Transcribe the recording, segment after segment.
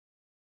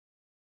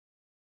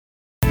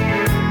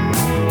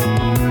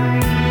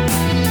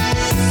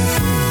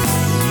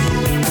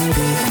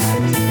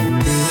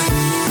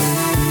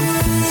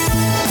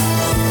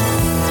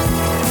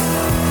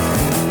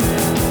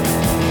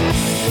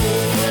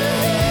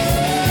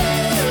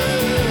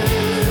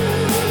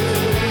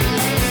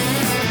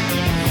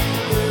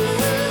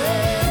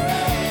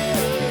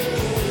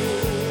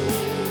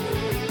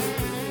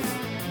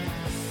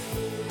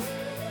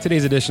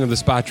Today's edition of the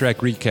Spot Track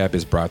Recap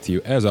is brought to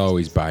you, as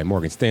always, by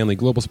Morgan Stanley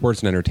Global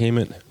Sports and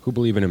Entertainment, who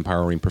believe in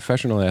empowering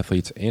professional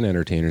athletes and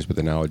entertainers with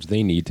the knowledge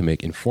they need to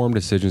make informed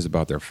decisions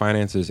about their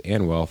finances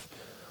and wealth.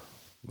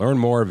 Learn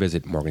more,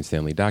 visit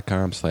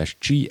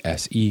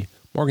morganstanley.com/GSE.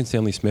 Morgan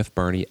Stanley Smith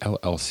Barney,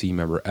 LLC,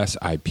 member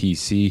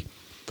SIPC.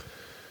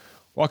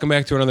 Welcome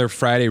back to another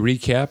Friday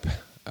recap.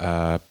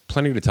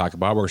 Plenty to talk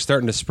about. We're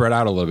starting to spread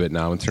out a little bit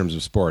now in terms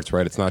of sports,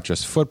 right? It's not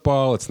just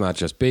football. It's not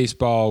just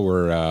baseball.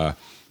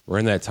 We're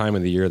in that time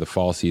of the year, the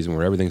fall season,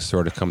 where everything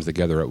sort of comes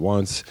together at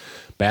once.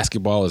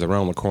 Basketball is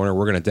around the corner.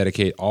 We're going to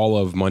dedicate all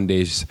of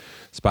Monday's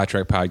Spot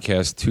Track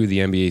podcast to the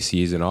NBA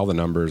season, all the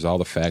numbers, all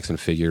the facts and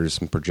figures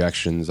and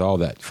projections, all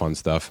that fun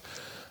stuff.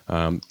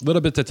 A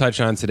little bit to touch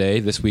on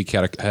today. This week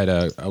had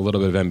a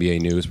little bit of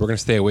NBA news. We're going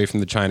to stay away from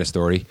the China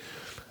story.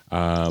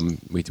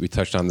 We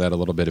touched on that a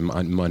little bit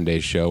on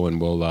Monday's show, and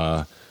we'll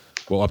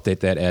update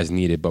that as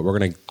needed. But we're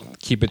going to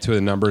keep it to the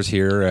numbers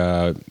here,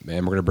 and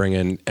we're going to bring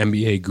in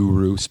NBA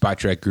guru, Spot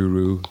Track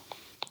guru,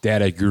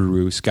 data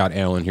guru, Scott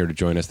Allen here to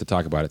join us to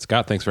talk about it.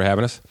 Scott, thanks for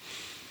having us.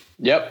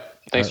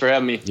 Yep, thanks for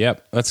having me.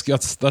 Yep,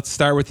 let's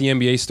start with the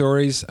NBA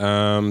stories.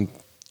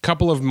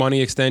 Couple of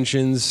money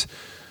extensions.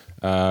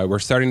 We're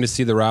starting to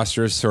see the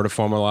rosters sort of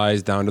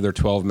formalize down to their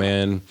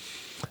 12-man.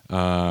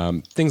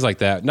 Things like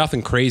that.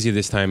 Nothing crazy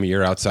this time of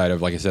year outside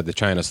of, like I said, the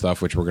China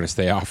stuff, which we're going to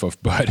stay off of.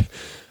 But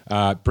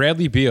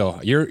Bradley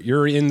Beal,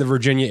 you're in the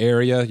Virginia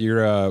area.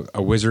 You're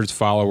a Wizards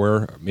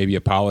follower, maybe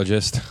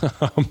apologist.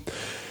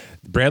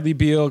 Bradley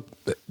Beal,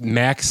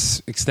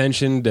 max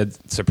extension,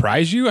 did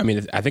surprise you? I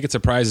mean, I think it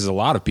surprises a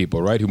lot of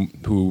people, right?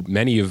 Who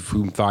many of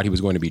whom thought he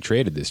was going to be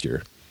traded this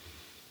year.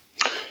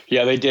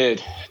 Yeah, they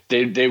did.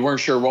 They weren't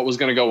sure what was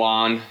going to go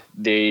on.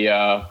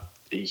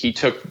 He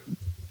took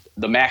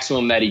the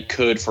maximum that he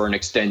could for an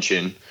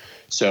extension.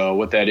 So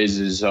what that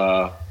is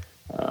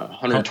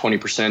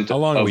 120% how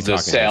long of are we the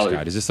talking salary.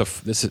 about,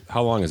 Scott?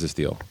 How long is this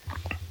deal?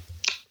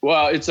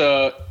 Well, it's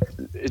a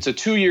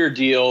 2-year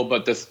deal,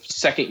 but the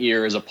second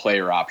year is a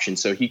player option.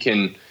 So he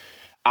can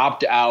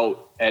opt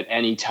out at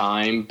any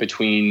time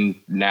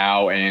between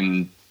now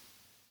and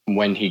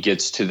when he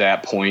gets to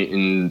that point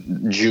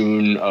in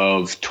June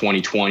of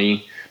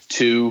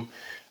 2022.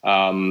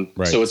 Right.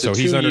 So it's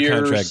he's under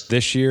years. contract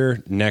this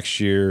year, next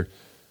year,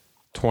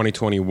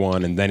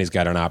 2021, and then he's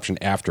got an option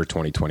after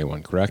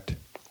 2021, correct?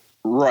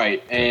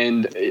 Right.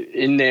 And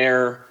in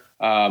there,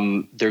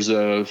 there's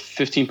a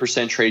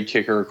 15% trade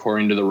kicker,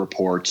 according to the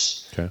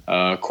reports. Okay.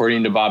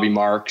 According to Bobby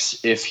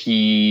Marks, if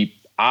he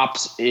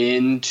opts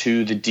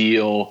into the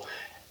deal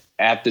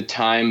at the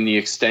time the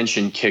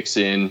extension kicks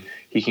in,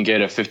 he can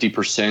get a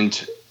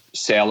 50%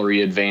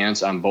 salary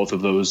advance on both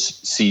of those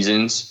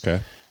seasons.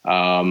 Okay.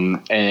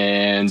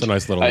 And it's a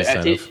nice little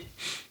incentive.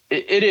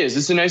 It is.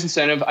 It's a nice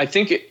incentive. I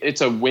think it's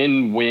a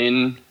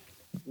win-win.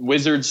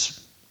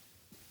 Wizards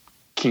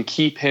can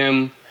keep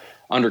him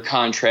under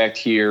contract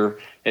here.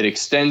 It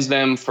extends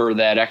them for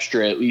that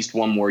extra at least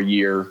one more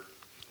year.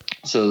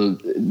 So,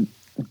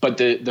 but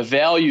the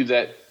value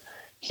that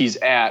he's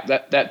at,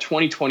 that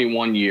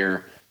 2021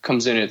 year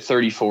comes in at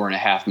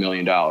 $34.5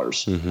 million.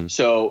 Mm-hmm.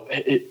 So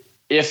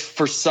if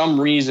for some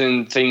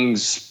reason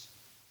things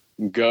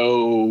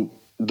go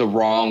the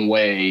wrong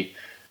way,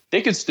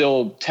 they could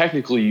still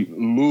technically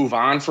move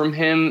on from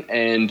him.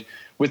 And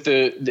with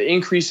the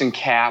increase in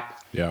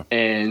cap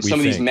and some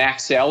of these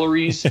max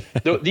salaries,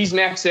 these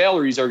max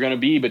salaries are going to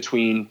be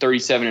between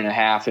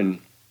 $37.5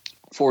 and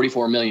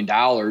 $44 million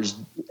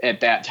at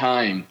that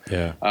time.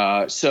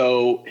 Yeah.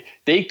 So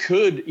they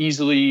could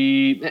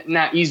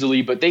not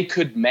easily, but they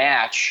could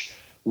match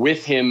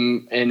with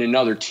him and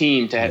another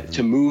team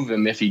to move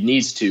him if he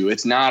needs to.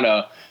 It's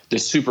not the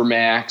super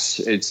max.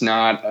 It's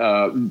not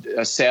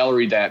a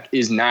salary that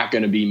is not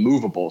going to be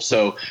movable.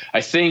 So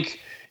I think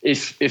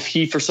if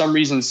he for some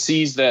reason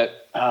sees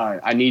that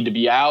I need to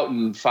be out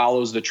and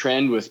follows the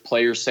trend with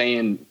players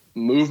saying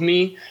move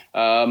me,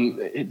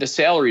 the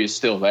salary is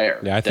still there.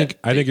 Yeah, I think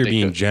you're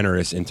being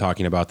generous in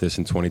talking about this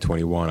in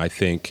 2021. I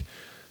think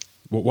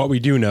what we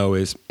do know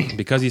is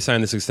because he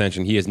signed this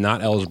extension, he is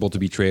not eligible to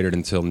be traded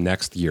until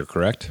next year,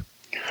 correct?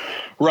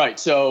 Right.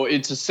 So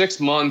it's a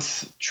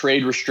 6-month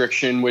trade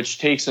restriction, which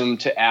takes him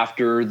to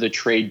after the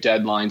trade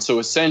deadline. So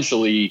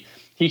essentially,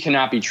 he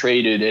cannot be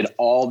traded at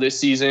all this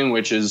season,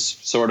 which is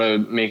sort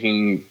of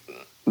making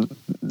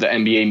the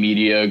NBA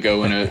media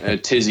go in a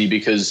tizzy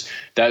because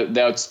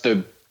that's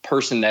the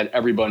person that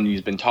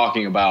everybody's been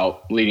talking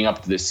about leading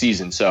up to this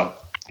season. So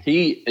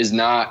he is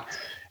not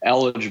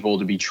eligible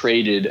to be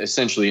traded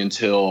essentially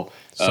until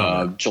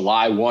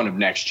July 1 of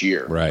next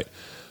year. Right.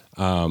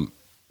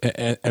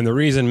 And the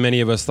reason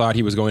many of us thought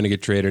he was going to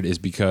get traded is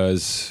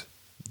because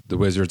the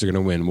Wizards are going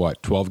to win,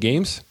 12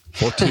 games?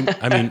 14?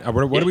 I mean,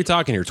 what are we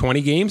talking here,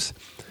 20 games?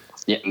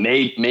 Yeah,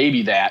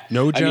 maybe that.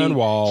 No John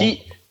Wall,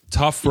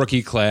 tough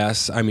rookie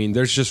class. I mean,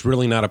 there's just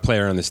really not a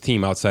player on this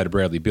team outside of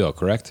Bradley Beal,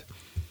 correct?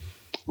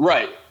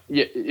 Right.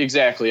 Yeah,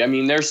 exactly. I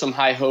mean, there's some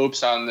high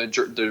hopes on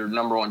the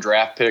number one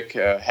draft pick,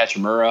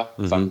 Hachimura,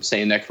 if I'm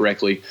saying that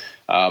correctly.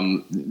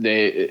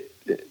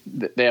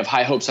 they have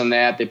high hopes on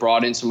that. They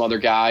brought in some other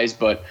guys,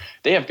 but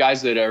they have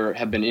guys that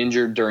have been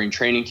injured during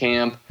training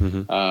camp.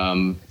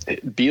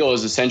 Beal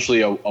is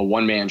essentially a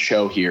one-man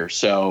show here.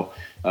 So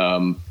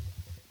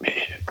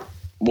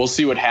we'll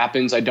see what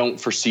happens. I don't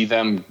foresee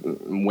them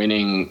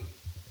winning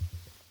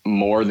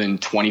more than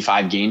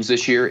 25 games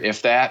this year,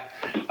 if that.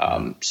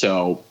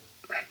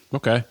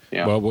 Okay.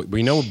 Yeah. Well,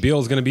 we know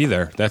Beal's going to be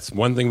there. That's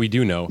one thing we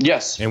do know.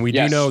 Yes. And we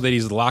do know that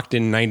he's locked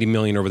in $90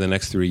 million over the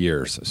next 3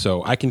 years.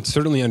 So I can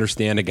certainly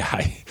understand a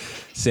guy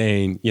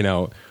saying,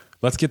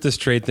 let's get this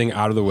trade thing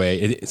out of the way.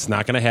 It's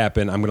not going to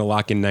happen. I'm going to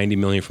lock in $90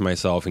 million for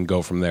myself and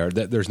go from there.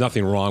 There's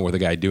nothing wrong with a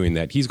guy doing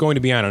that. He's going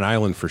to be on an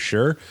island for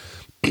sure,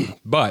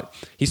 but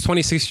he's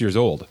 26 years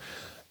old.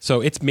 So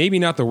it's maybe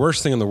not the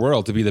worst thing in the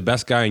world to be the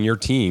best guy in your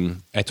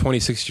team at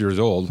 26 years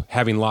old,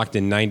 having locked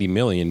in $90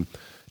 million.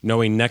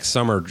 Knowing next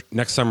summer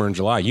in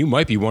July, you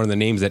might be one of the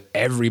names that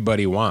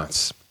everybody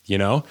wants,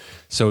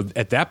 So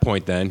at that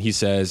point, then he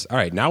says, all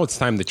right, now it's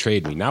time to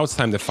trade me. Now it's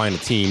time to find a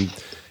team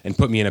and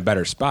put me in a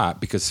better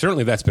spot, because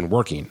certainly that's been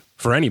working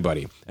for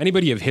anybody.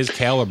 Anybody of his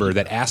caliber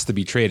that asks to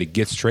be traded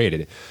gets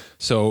traded.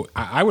 So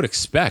I would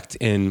expect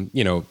in,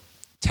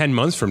 10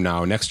 months from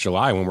now, next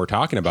July, when we're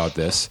talking about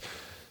this,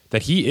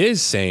 that he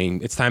is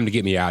saying it's time to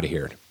get me out of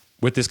here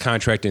with this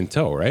contract in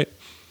tow, right?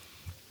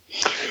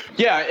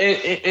 Yeah,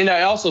 and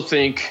I also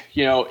think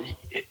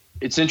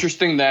it's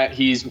interesting that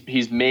he's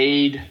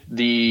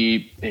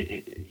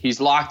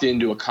locked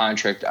into a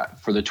contract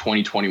for the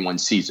 2021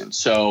 season.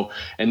 So,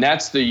 and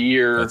that's the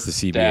year. That's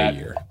the CBA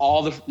year.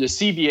 All the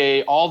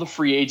CBA, all the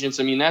free agents.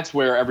 I mean, that's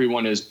where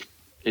everyone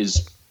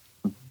is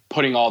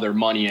putting all their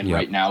money in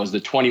right now, is the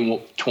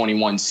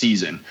 2021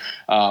 season.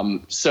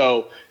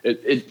 So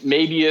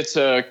maybe it's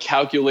a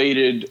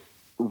calculated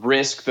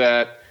risk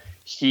that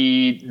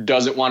he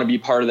doesn't want to be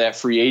part of that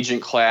free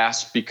agent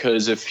class,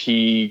 because if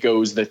he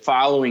goes the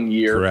following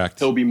year, correct,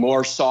 he'll be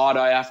more sought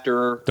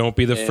after. Don't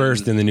be the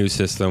first in the new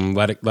system.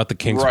 Let the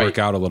kinks work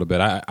out a little bit.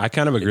 I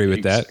kind of agree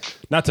with that.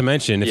 Not to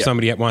mention, if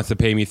somebody wants to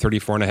pay me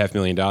 $34.5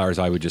 million,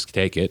 I would just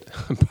take it.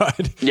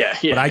 but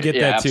I get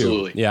that too.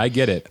 Absolutely. Yeah, I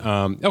get it.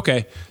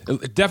 Okay,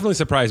 it definitely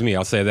surprised me.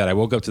 I'll say that. I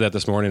woke up to that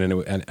this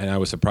morning and I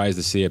was surprised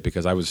to see it,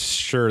 because I was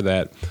sure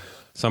that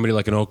somebody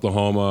like an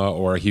Oklahoma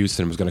or a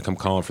Houston was going to come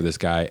calling for this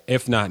guy.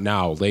 If not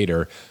now,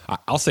 later.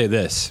 I'll say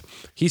this.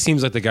 He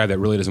seems like the guy that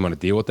really doesn't want to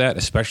deal with that,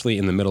 especially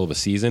in the middle of a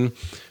season.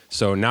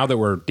 So now that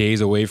we're days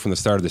away from the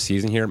start of the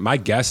season here, my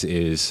guess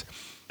is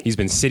he's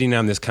been sitting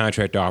on this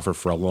contract offer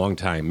for a long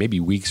time, maybe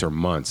weeks or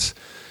months.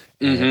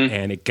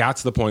 And it got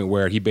to the point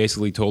where he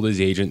basically told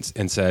his agents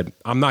and said,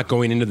 I'm not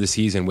going into the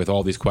season with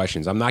all these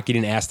questions. I'm not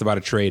getting asked about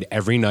a trade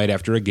every night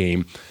after a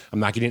game. I'm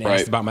not getting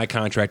asked about my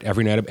contract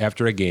every night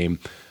after a game.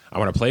 I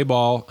want to play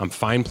ball. I'm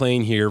fine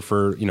playing here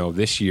for,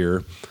 this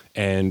year.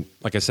 And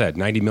like I said,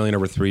 $90 million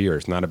over 3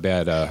 years. Not a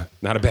bad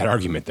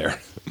argument there.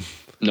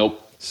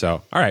 Nope.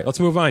 So, all right, let's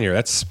move on here.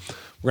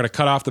 We're going to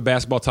cut off the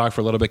basketball talk for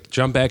a little bit,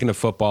 jump back into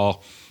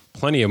football.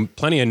 Plenty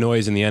of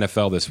noise in the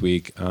NFL this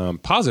week.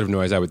 Positive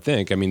noise, I would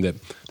think. I mean,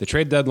 the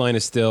trade deadline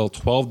is still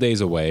 12 days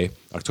away,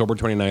 October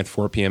 29th,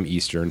 4 p.m.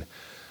 Eastern.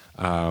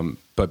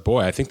 But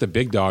boy, I think the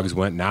big dogs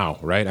went now,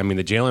 right? I mean,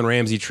 the Jalen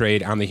Ramsey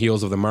trade on the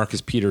heels of the Marcus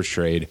Peters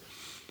trade.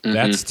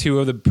 That's two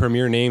of the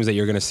premier names that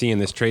you're going to see in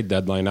this trade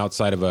deadline,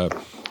 outside of a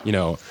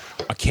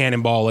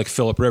cannonball like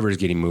Phillip Rivers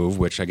getting moved,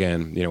 which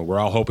again, we're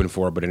all hoping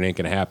for, but it ain't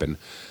going to happen.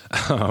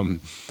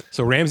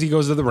 So Ramsey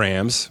goes to the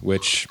Rams,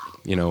 which,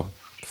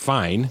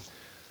 fine.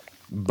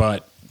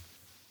 But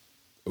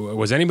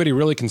was anybody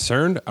really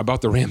concerned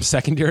about the Rams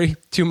secondary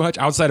too much,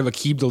 outside of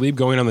Aqib Talib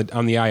going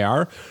on the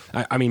IR?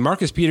 I mean,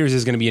 Marcus Peters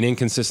is going to be an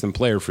inconsistent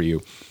player for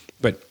you,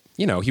 but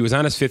he was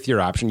on his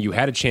 5th-year option. You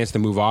had a chance to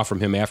move off from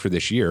him after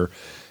this year.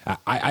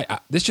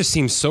 This just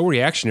seems so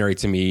reactionary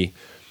to me,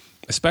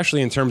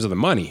 especially in terms of the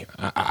money.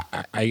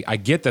 I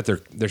get that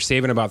they're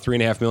saving about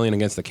 $3.5 million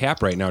against the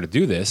cap right now to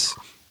do this.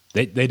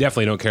 They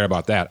definitely don't care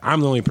about that.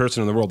 I'm the only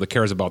person in the world that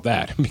cares about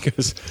that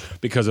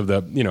because of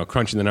the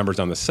crunching the numbers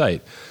on the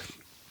site.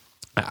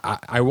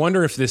 I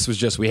wonder if this was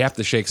just, we have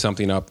to shake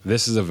something up.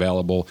 This is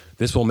available.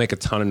 This will make a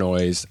ton of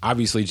noise.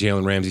 Obviously,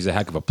 Jalen Ramsey's a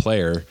heck of a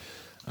player.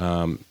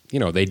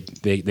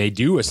 They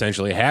do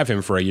essentially have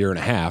him for a year and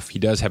a half. He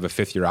does have a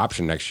 5th-year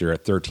option next year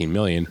at $13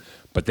 million,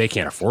 but they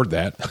can't afford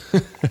that.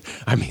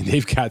 I mean,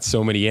 they've got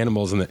so many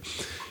animals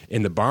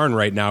in the barn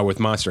right now with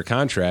monster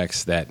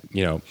contracts that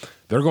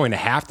they're going to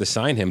have to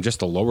sign him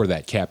just to lower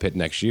that cap hit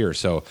next year.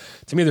 So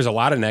to me, there's a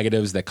lot of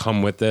negatives that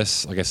come with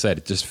this. Like I said,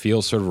 it just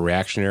feels sort of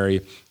reactionary.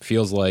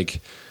 Feels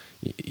like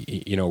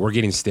we're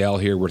getting stale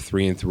here. We're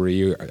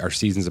 3-3. Our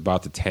season's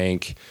about to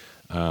tank.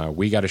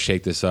 We got to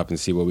shake this up and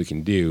see what we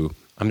can do.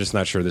 I'm just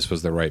not sure this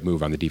was the right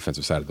move on the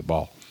defensive side of the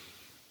ball.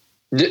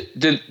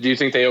 Do you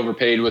think they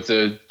overpaid with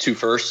the 2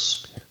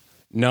 firsts?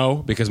 No,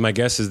 because my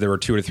guess is there were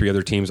 2 or 3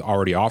 other teams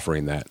already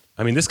offering that.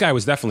 I mean, this guy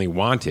was definitely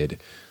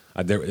wanted.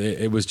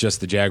 It was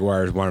just the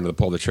Jaguars wanted to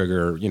pull the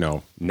trigger,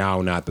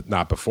 now,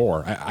 not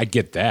before. I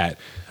get that.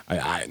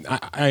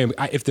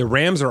 If the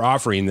Rams are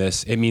offering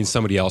this, it means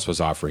somebody else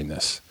was offering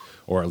this,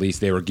 or at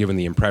least they were given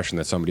the impression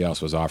that somebody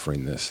else was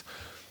offering this.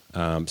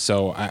 I'm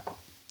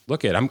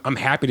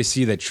happy to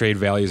see that trade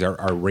values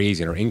are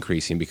raising or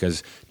increasing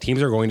because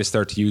teams are going to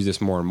start to use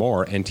this more and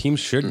more, and teams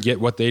should get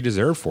what they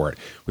deserve for it.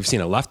 We've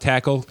seen a left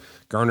tackle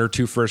garner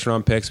 2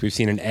 first-round picks. We've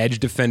seen an edge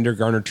defender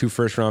garner 2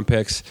 first-round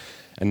picks,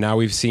 and now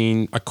we've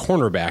seen a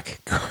cornerback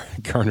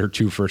garner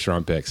 2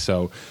 first-round picks.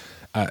 So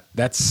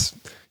that's,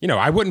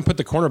 I wouldn't put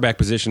the cornerback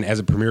position as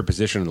a premier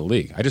position in the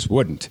league. I just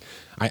wouldn't.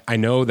 I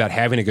know that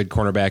having a good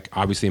cornerback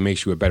obviously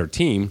makes you a better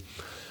team,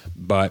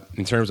 but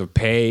in terms of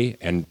pay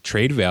and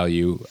trade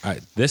value,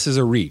 this is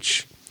a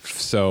reach.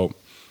 So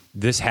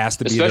this has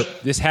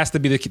to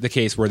be the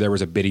case where there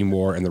was a bidding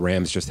war and the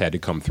Rams just had to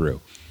come through.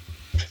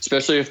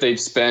 Especially if they've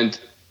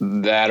spent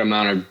that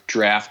amount of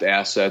draft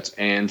assets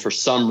and for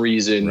some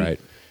reason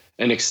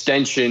an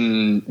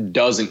extension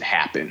doesn't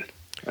happen.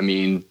 I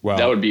mean,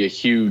 that would be a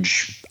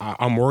huge.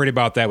 I'm worried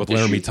about that with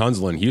Laramie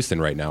Tunsil in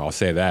Houston right now. I'll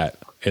say that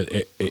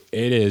it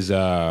is.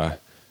 I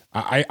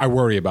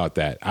worry about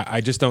that.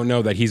 I just don't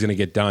know that he's going to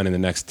get done in the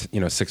next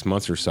 6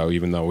 months or so.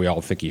 Even though we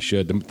all think he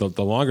should.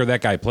 The longer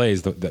that guy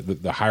plays,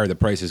 the higher the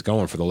price is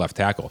going for the left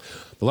tackle.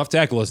 The left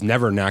tackle is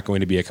never not going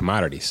to be a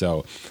commodity.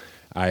 So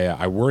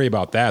I worry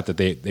about that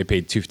they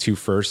paid two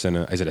firsts and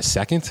is it a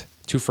second?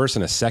 2 firsts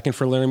and a second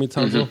for Laramie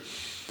Tunsil.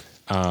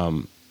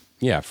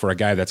 For a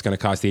guy that's going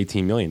to cost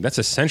 $18 million. That's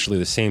essentially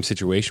the same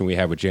situation we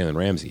have with Jalen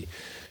Ramsey.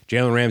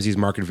 Jalen Ramsey's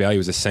market value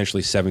is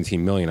essentially $17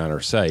 million on our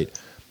site.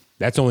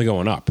 That's only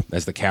going up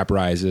as the cap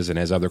rises and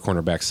as other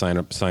cornerbacks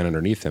sign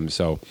underneath him.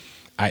 So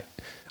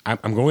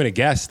I'm going to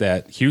guess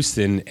that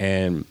Houston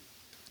and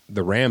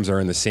the Rams are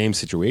in the same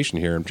situation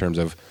here in terms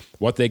of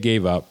what they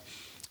gave up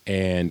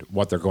and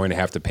what they're going to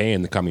have to pay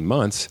in the coming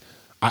months.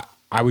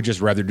 I would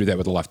just rather do that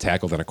with a left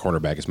tackle than a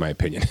cornerback, is my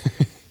opinion.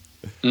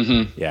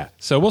 Mm-hmm. Yeah.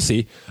 So we'll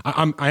see.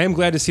 I am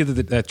glad to see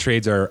that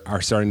trades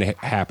are starting to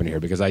happen here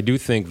because I do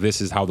think this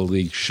is how the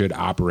league should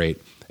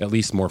operate, at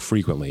least more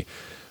frequently.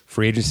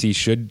 Free agency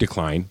should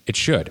decline. It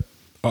should.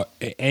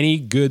 Any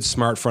good,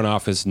 smart front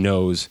office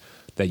knows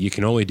that you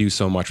can only do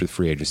so much with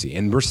free agency.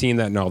 And we're seeing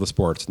that in all the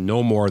sports,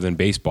 no more than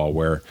baseball,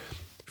 where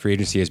free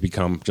agency has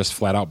become just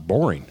flat out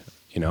boring,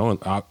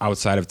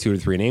 outside of 2 to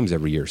 3 names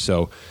every year.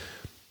 So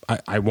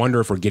I wonder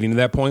if we're getting to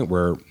that point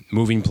where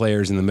moving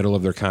players in the middle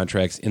of their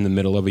contracts in the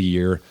middle of a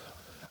year,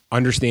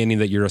 understanding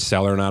that you're a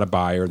seller, not a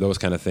buyer, those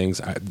kind of things.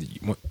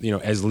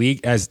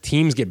 As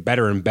teams get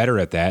better and better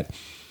at that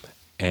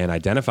and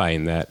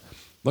identifying that,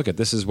 look at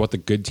this is what the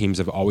good teams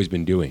have always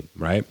been doing,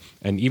 right?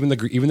 And even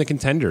the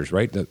contenders,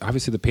 right?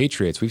 Obviously the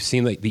Patriots, we've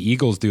seen the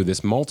Eagles do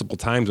this multiple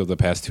times over the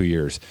past 2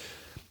 years.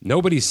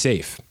 Nobody's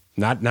safe,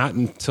 not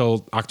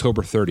until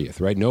October 30th,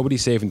 right?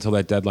 Nobody's safe until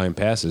that deadline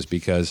passes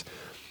because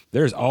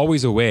there's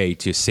always a way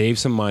to save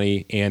some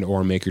money and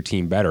or make your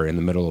team better in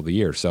the middle of the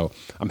year. So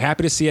I'm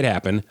happy to see it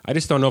happen. I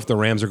just don't know if the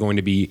Rams are going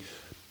to be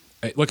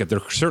they're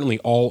certainly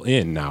all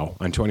in now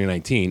on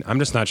 2019. I'm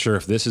just not sure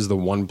if this is the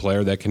one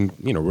player that can,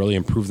 really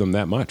improve them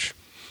that much.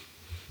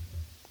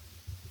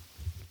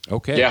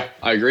 Okay. Yeah,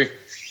 I agree.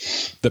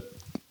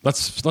 Let's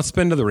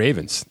spin to the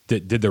Ravens.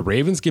 Did the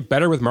Ravens get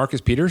better with Marcus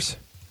Peters?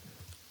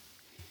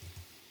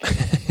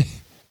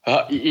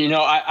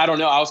 I don't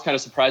know. I was kind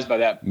of surprised by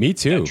that. Me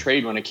too. That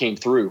trade when it came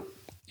through.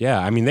 Yeah,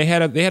 I mean they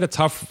had a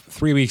tough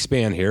 3-week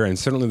span here, and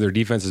certainly their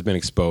defense has been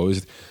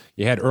exposed.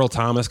 You had Earl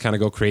Thomas kind of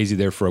go crazy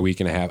there for a week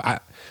and a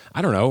half.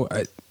 I don't know.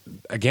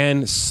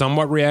 Again,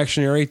 somewhat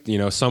reactionary.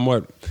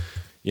 Somewhat.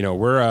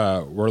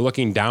 We're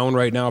looking down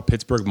right now.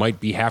 Pittsburgh might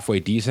be halfway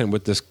decent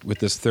with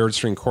this third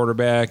string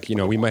quarterback.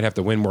 We might have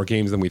to win more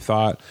games than we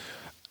thought.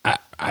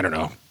 I don't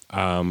know.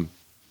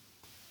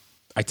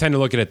 I tend to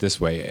look at it this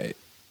way.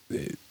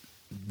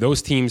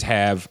 Those teams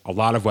have a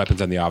lot of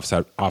weapons on the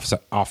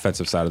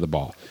offensive side of the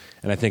ball.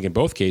 And I think in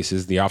both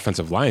cases, the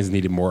offensive lines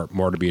needed more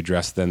to be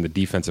addressed than the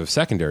defensive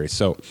secondary.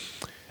 So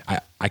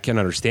I can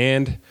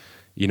understand,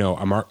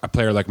 a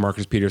player like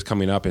Marcus Peters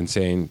coming up and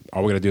saying,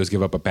 all we got to do is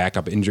give up a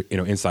backup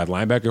inside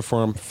linebacker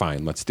for him.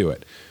 Fine, let's do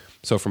it.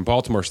 So from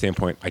Baltimore's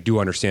standpoint, I do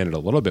understand it a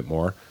little bit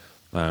more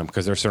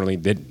because they certainly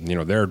did,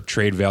 their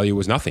trade value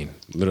was nothing.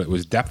 It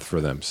was depth for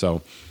them.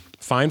 So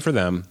fine for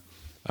them.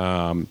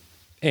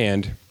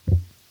 And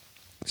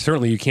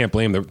certainly you can't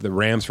blame the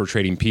Rams for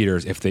trading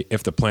Peters if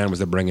the plan was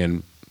to bring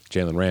in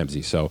Jalen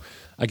Ramsey. So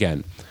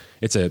again,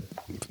 it's a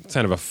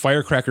kind of a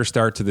firecracker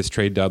start to this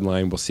trade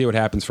deadline. We'll see what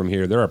happens from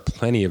here. There are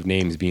plenty of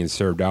names being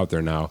served out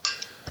there now.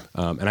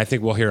 And I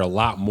think we'll hear a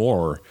lot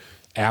more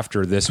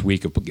after this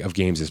week of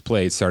games is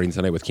played, starting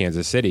tonight with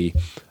Kansas City.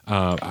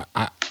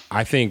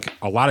 I think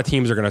a lot of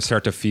teams are going to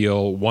start to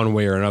feel one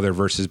way or another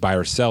versus buyer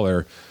or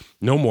seller,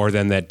 no more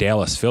than that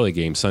Dallas-Philly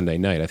game Sunday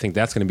night. I think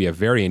that's going to be a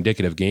very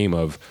indicative game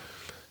of,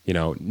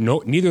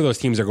 neither of those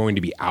teams are going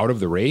to be out of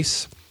the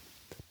race.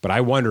 But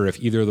I wonder if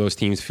either of those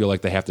teams feel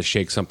like they have to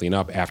shake something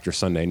up after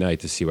Sunday night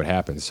to see what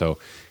happens. So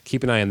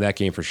keep an eye on that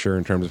game for sure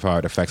in terms of how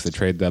it affects the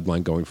trade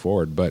deadline going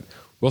forward. But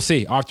we'll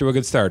see. Off to a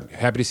good start.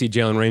 Happy to see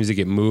Jalen Ramsey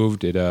get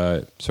moved. It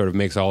sort of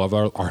makes all of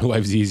our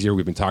lives easier.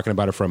 We've been talking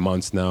about it for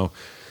months now.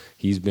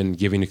 He's been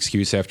giving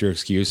excuse after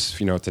excuse,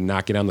 to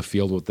not get on the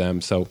field with them.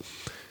 So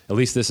at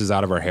least this is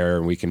out of our hair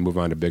and we can move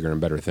on to bigger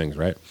and better things,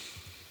 right?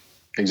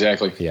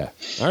 Exactly. Yeah.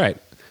 All right.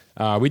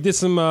 We did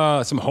some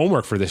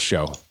homework for this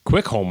show.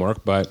 Quick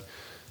homework, but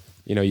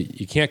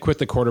you can't quit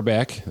the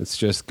quarterback. It's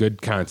just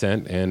good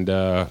content.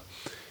 And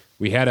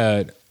we had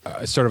a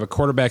sort of a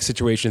quarterback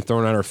situation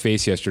thrown on our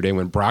face yesterday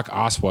when Brock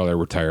Osweiler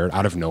retired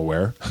out of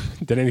nowhere.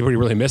 Did anybody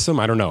really miss him?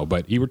 I don't know,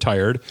 but he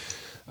retired.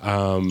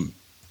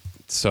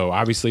 So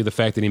obviously the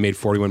fact that he made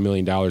 $41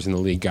 million in the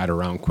league got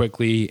around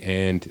quickly,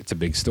 and it's a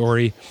big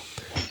story.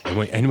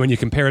 And when you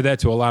compare that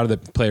to a lot of the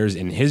players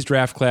in his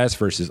draft class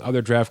versus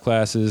other draft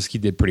classes, he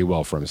did pretty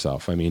well for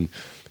himself. I mean,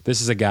 this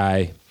is a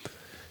guy,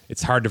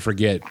 it's hard to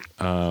forget,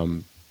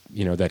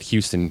 that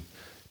Houston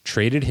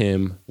traded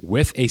him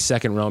with a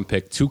second-round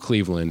pick to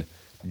Cleveland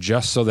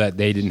just so that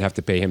they didn't have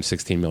to pay him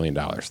 $16 million.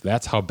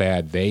 That's how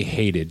bad they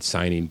hated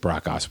signing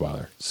Brock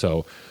Osweiler.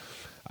 So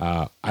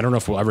I don't know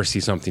if we'll ever see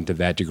something to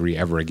that degree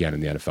ever again in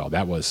the NFL.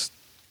 That was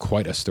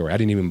quite a story. I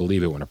didn't even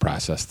believe it when it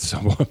processed.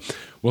 So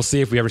we'll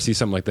see if we ever see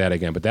something like that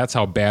again. But that's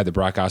how bad the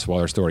Brock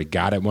Osweiler story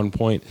got at one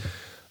point.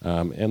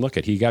 And look,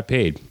 he got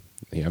paid.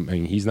 I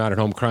mean, he's not at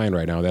home crying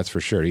right now, that's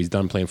for sure. He's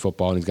done playing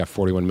football, and he's got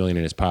 $41 million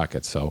in his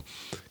pocket. So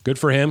good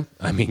for him.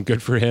 I mean,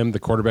 good for him. The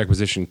quarterback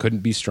position couldn't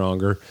be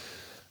stronger.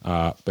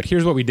 But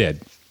here's what we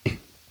did.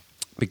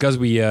 Because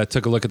we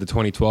took a look at the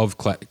 2012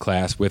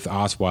 class with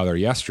Osweiler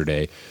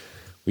yesterday,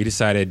 we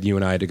decided, you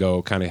and I, to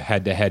go kind of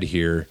head-to-head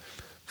here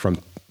from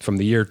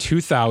the year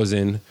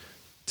 2000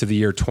 to the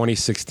year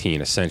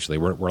 2016, essentially.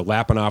 We're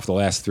lapping off the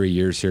last 3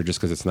 years here just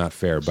because it's not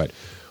fair. But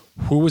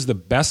who was the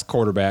best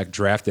quarterback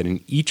drafted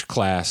in each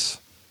class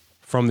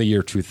from the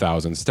year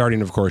 2000,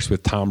 starting, of course,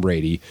 with Tom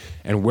Brady,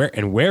 and where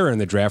in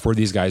the draft were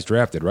these guys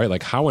drafted, right?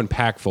 Like, how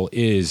impactful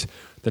is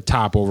the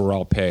top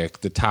overall pick,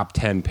 the top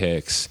 10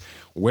 picks?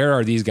 Where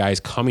are these guys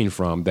coming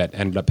from that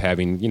ended up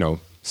having,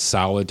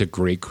 solid to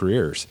great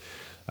careers?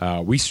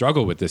 We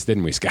struggled with this,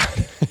 didn't we,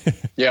 Scott?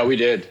 Yeah, we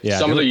did. Yeah,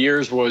 some of the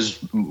years were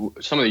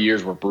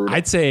brutal.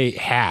 I'd say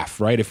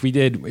half, right? If we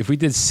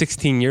did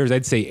 16 years,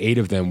 I'd say 8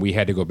 of them we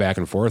had to go back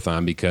and forth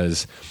on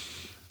and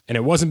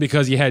it wasn't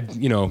because you had,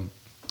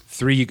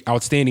 3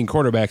 outstanding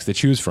quarterbacks to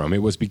choose from.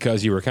 It was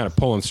because you were kind of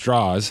pulling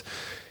straws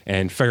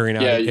and figuring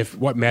out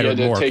what mattered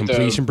more,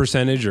 completion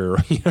percentage or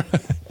you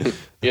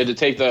had to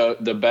take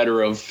the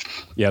better of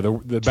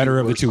the better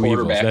of the two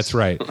evils. That's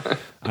right.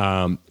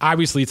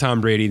 Obviously, Tom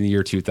Brady in the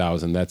year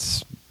 2000.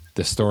 That's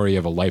the story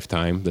of a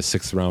lifetime. The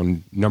 6th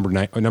round number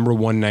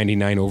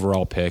 199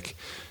 overall pick.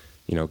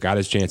 Got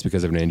his chance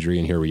because of an injury,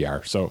 and here we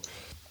are. So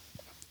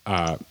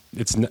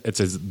it's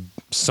a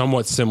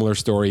somewhat similar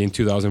story in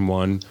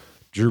 2001.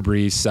 Drew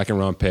Brees, 2nd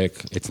round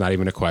pick. It's not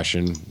even a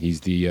question. He's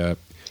the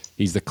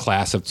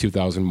class of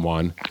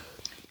 2001.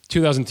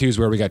 2002 is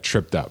where we got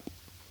tripped up,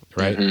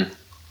 right? Mm-hmm.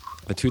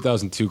 The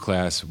 2002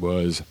 class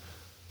was,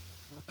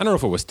 I don't know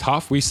if it was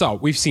tough. We've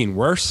seen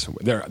worse.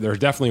 They're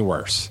definitely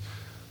worse.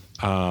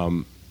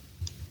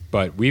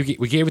 But we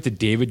gave it to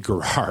David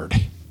Garrard,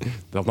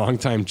 the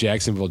longtime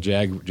Jacksonville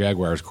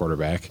Jaguars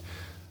quarterback.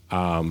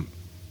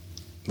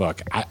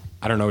 Look, I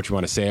don't know what you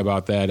want to say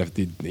about that.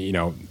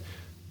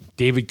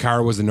 David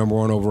Carr was the number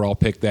 1 overall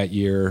pick that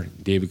year.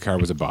 David Carr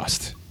was a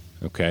bust.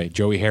 Okay,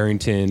 Joey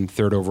Harrington,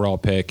 3rd overall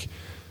pick.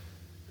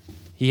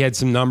 He had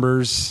some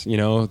numbers,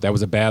 that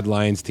was a bad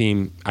Lions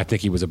team. I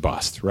think he was a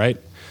bust, right?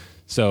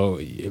 So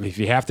if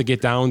you have to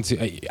get down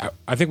to,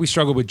 I think we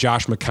struggled with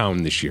Josh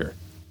McCown this year,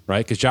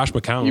 right? Because Josh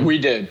McCown. We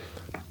did.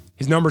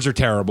 His numbers are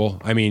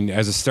terrible. I mean,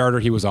 as a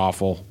starter, he was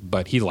awful,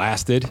 but he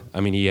lasted.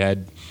 I mean, he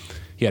had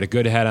a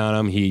good head on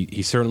him.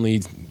 He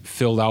certainly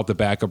filled out the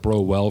backup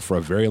role well for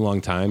a very long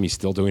time. He's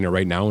still doing it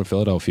right now in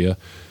Philadelphia.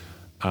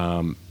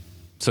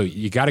 So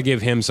you got to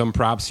give him some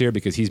props here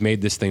because he's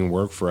made this thing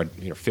work for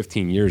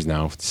 15 years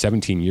now,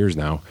 17 years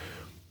now.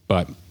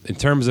 But in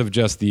terms of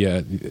just the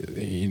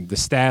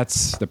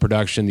stats, the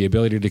production, the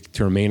ability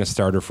to remain a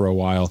starter for a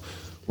while,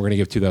 we're going to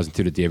give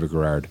 2002 to David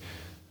Garrard.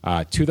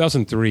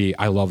 2003,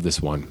 I love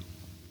this one.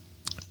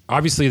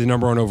 Obviously, the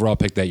number 1 overall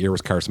pick that year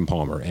was Carson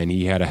Palmer, and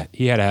he had a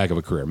heck of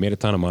a career. Made a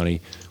ton of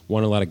money,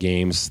 won a lot of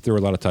games, threw a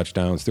lot of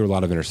touchdowns, threw a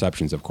lot of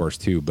interceptions, of course,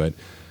 too. But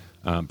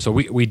so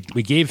we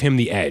gave him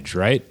the edge,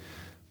 right?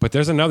 But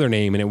there's another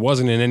name, and it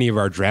wasn't in any of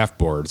our draft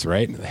boards,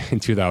 right, in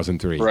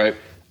 2003. Right.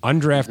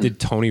 Undrafted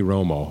Tony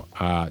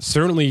Romo.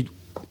 Certainly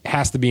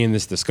has to be in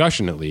this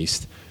discussion, at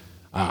least.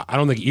 I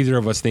don't think either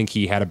of us think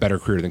he had a better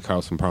career than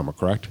Carson Palmer,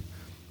 correct?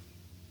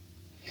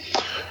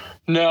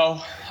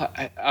 No,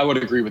 I would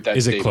agree with that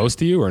Is statement. It close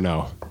to you or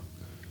no?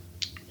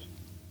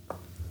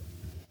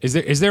 Is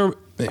there?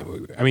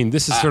 I mean,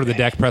 this is sort of the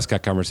Dak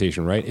Prescott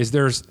conversation, right? Is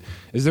there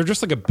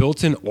just like a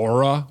built-in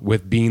aura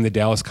with being the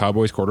Dallas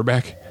Cowboys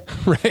quarterback,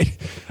 right?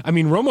 I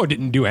mean, Romo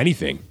didn't do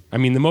anything. I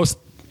mean,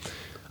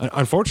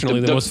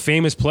 unfortunately, the most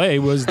famous play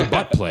was the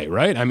butt play,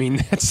 right? I mean,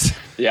 that's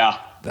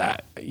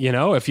that.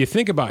 If you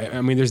think about it,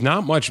 I mean, there's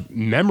not much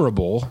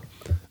memorable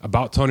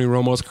about Tony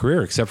Romo's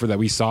career except for that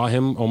we saw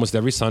him almost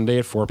every Sunday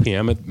at 4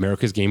 p.m. at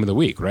America's Game of the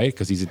Week, right?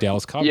 Because he's a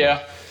Dallas Cowboy.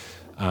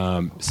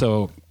 Yeah.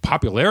 So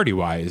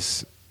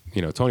popularity-wise,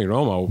 Tony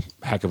Romo,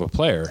 heck of a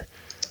player.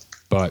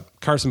 But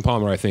Carson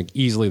Palmer, I think,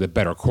 easily the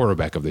better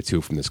quarterback of the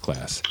two from this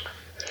class.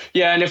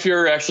 Yeah, and if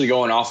you're actually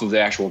going off of the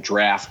actual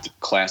draft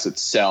class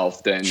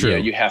itself, then True. yeah,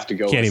 you have to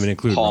go Can't with even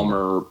include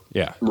Palmer.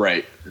 Yeah.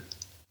 Right.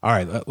 All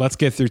right, let's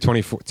get through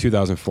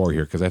 2004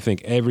 here, because I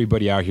think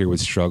everybody out here would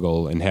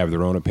struggle and have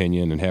their own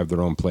opinion and have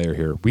their own player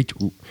here.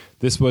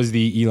 This was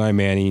the Eli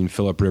Manning,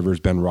 Phillip Rivers,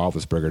 Ben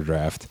Roethlisberger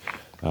draft,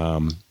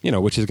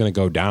 which is going to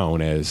go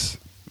down as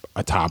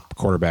a top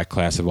quarterback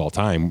class of all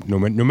time, no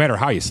matter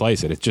how you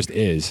slice it. It just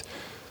is.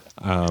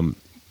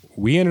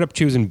 We ended up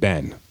choosing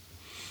Ben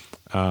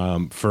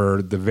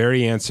for the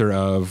very answer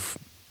of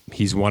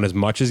he's won as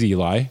much as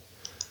Eli,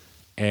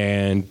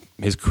 and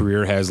his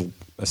career has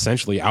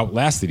essentially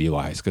outlasted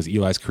Eli's, because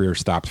Eli's career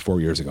stopped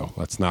 4 years ago.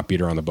 Let's not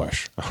beat around the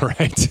bush. All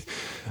right.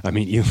 I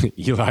mean,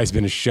 Eli's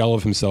been a shell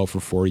of himself for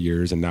 4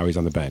 years, and now he's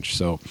on the bench.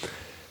 So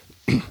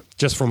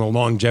just from a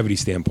longevity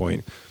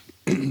standpoint,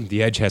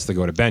 the edge has to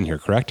go to Ben here,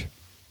 correct?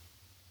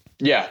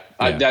 Yeah.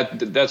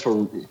 That's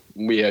where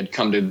we had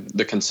come to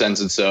the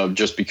consensus of,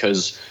 just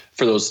because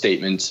for those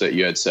statements that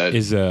you had said.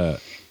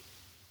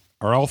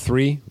 Are all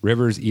three,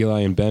 Rivers, Eli,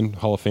 and Ben,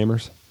 Hall of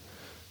Famers?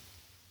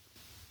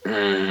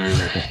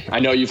 I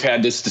know you've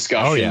had this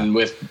discussion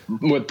with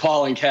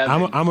Paul and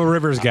Kevin. I'm a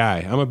Rivers guy.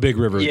 I'm a big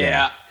Rivers guy.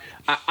 Yeah,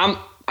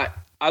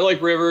 I like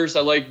Rivers.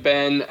 I like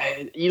Ben.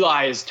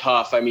 Eli is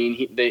tough. I mean,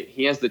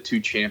 he has the 2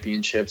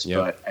 championships,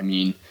 but I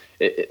mean,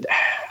 I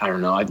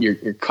don't know.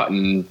 You're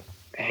cutting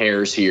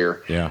hairs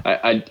here. Yeah.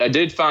 I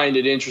did find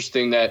it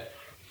interesting that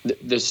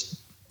the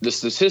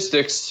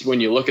statistics,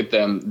 when you look at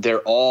them, they're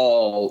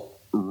all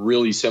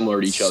really similar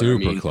to each other.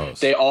 Super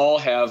close. They all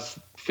have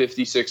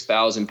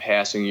 56,000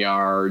 passing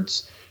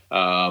yards.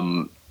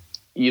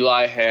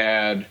 Eli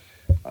had,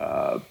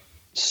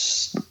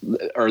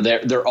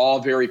 they're all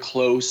very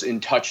close in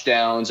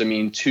touchdowns. I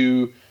mean,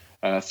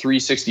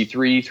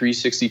 363,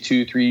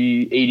 362,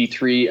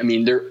 383. I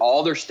mean,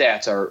 all their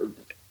stats are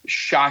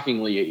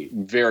shockingly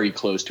very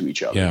close to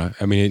each other. Yeah,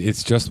 I mean,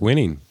 it's just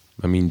winning.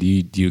 I mean, do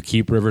you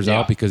keep Rivers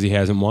out because he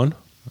hasn't won?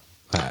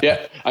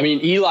 Yeah, I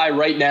mean, Eli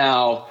right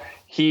now,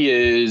 he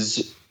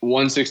is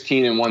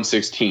 116 and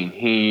 116.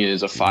 He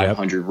is a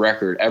 500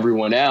 record.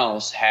 Everyone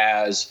else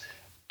has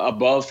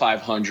above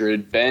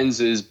 500.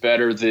 Ben's is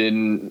better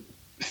than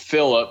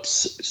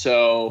Phillips.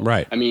 So,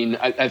 right. I mean,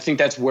 I think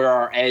that's where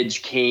our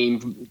edge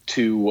came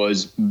to,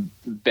 was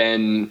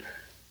Ben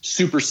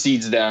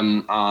supersedes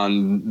them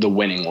on the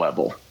winning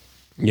level.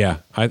 Yeah,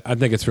 I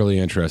think it's really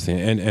interesting.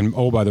 And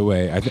oh, by the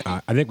way,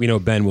 I think we know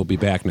Ben will be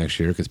back next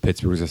year, because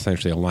Pittsburgh is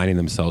essentially aligning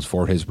themselves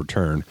for his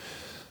return.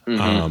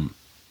 Mm-hmm.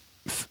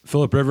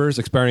 Phillip Rivers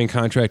expiring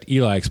contract,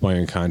 Eli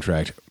expiring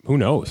contract. Who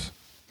knows,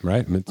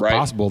 right? I mean, it's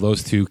possible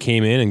those two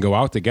came in and go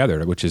out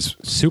together, which is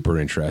super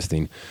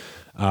interesting.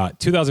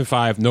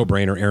 2005,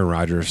 no-brainer, Aaron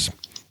Rodgers,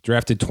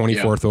 drafted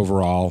 24th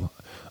overall.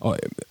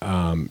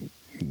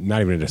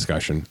 Not even a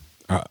discussion.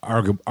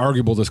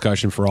 Arguable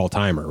discussion for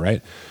all-timer,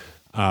 right?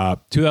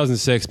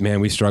 2006, man,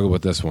 we struggled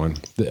with this one.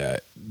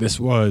 This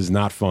was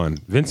not fun.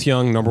 Vince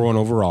Young, number 1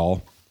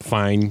 overall.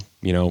 Fine,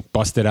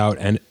 busted out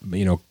and,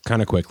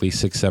 kind of quickly,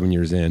 6-7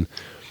 years in,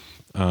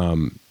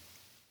 and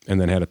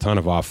then had a ton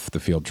of off the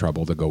field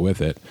trouble to go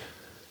with it.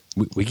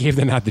 We gave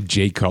the nod to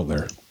Jay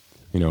Cutler,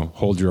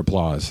 hold your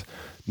applause.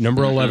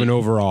 Number 11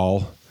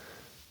 overall,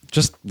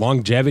 just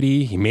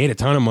longevity. He made a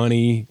ton of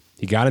money.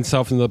 He got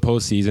himself into the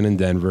postseason in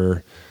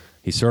Denver.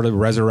 He sort of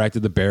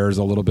resurrected the Bears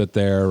a little bit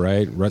there,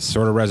 right?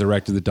 Sort of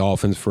resurrected the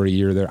Dolphins for a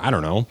year there. I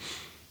don't know.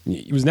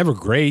 He was never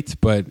great,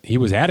 but he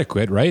was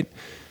adequate, right?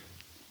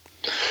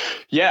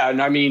 Yeah,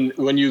 and I mean,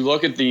 when you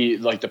look at the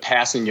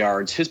passing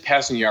yards, his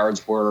passing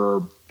yards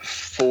were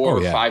 4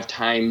 or 5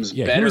 times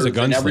better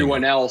than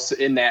everyone else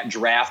in that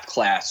draft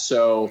class.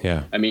 So,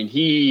 I mean,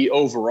 he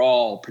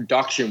overall,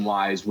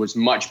 production-wise, was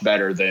much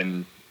better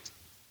than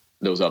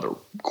those other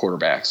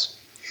quarterbacks.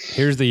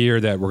 Here's the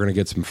year that we're going to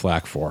get some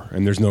flack for,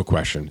 and there's no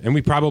question. And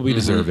we probably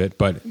deserve it,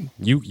 but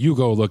you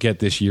go look at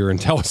this year and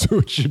tell us who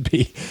it should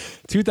be.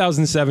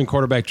 2007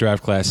 quarterback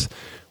draft class,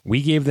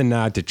 we gave the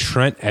nod to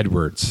Trent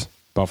Edwards,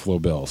 Buffalo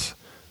Bills,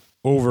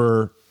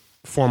 over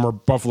former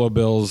Buffalo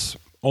Bills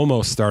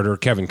almost starter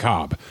Kevin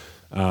Cobb,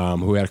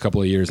 who had a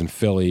couple of years in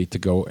Philly to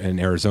go,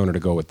 and Arizona to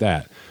go with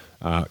that.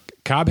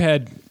 Cobb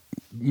had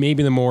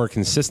maybe the more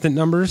consistent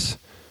numbers,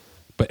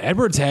 but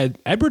Edwards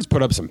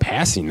put up some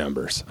passing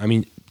numbers. I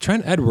mean,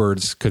 Trent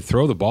Edwards could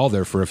throw the ball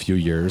there for a few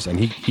years,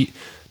 and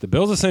the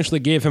Bills essentially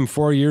gave him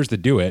 4 years to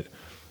do it.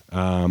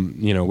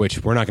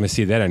 Which we're not going to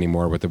see that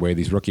anymore with the way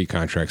these rookie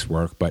contracts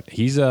work. But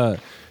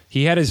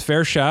he had his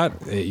fair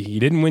shot. He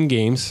didn't win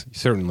games,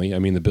 certainly. I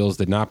mean, the Bills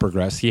did not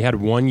progress. He had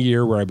 1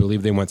 year where I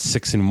believe they went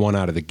 6-1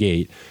 out of the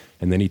gate,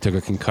 and then he took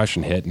a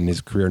concussion hit, and his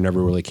career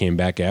never really came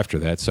back after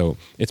that. So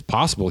it's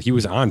possible he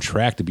was on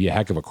track to be a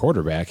heck of a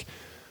quarterback.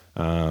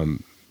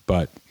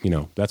 But,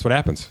 that's what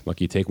happens.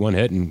 Like, you take one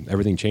hit and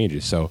everything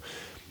changes. So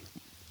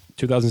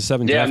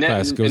 2007 draft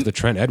class goes to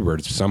Trent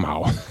Edwards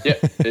somehow. Yeah,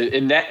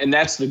 and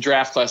that's the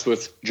draft class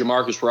with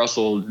Jamarcus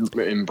Russell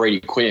and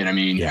Brady Quinn. I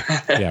mean,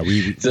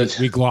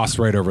 we glossed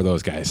right over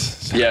those guys.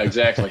 So. Yeah,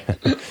 exactly.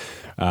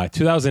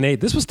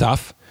 2008, this was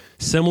tough.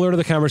 similar to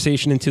the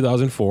conversation in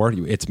 2004.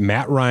 It's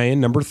Matt Ryan,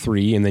 number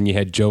 3, and then you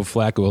had Joe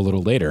Flacco a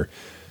little later.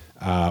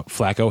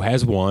 Flacco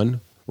has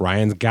won.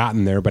 Ryan's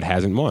gotten there, but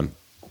hasn't won.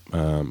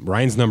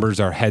 Ryan's numbers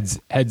are heads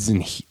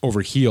and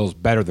over heels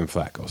better than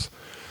Flacco's.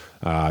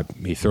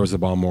 He throws the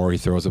ball more. He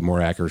throws with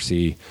more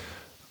accuracy.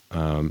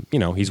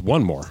 He's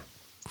won more,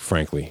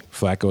 frankly.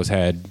 Flacco's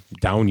had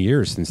down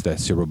years since that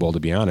Super Bowl, to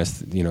be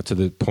honest, to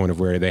the point of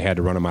where they had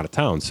to run him out of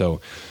town.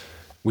 So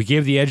we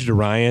gave the edge to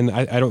Ryan.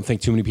 I don't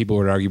think too many people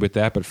would argue with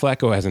that, but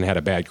Flacco hasn't had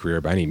a bad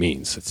career by any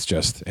means. It's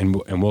just, and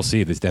we'll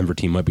see, this Denver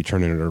team might be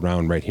turning it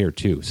around right here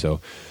too. So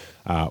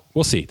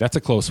we'll see. That's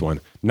a close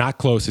one. Not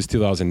close is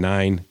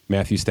 2009.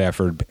 Matthew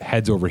Stafford,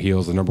 heads over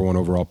heels, the number 1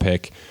 overall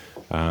pick.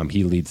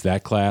 He leads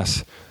that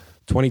class.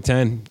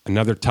 2010,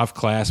 another tough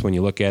class when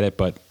you look at it,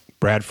 but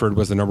Bradford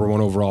was the number 1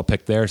 overall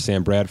pick there,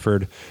 Sam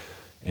Bradford.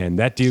 And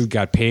that dude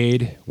got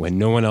paid when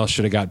no one else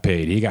should have got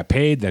paid. He got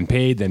paid, then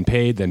paid, then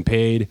paid, then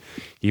paid,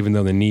 even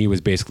though the knee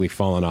was basically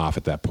falling off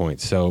at that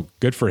point. So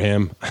good for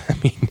him. I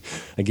mean,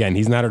 again,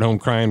 he's not at home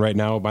crying right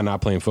now about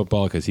not playing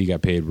football because he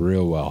got paid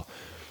real well.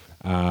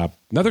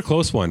 Another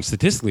close one,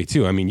 statistically,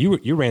 too. I mean,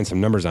 you ran some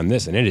numbers on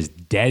this, and it is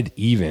dead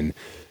even.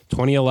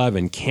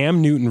 2011,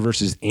 Cam Newton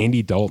versus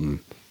Andy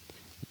Dalton.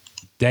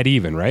 Dead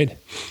even, right?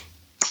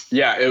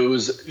 Yeah, it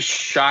was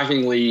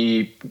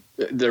shockingly.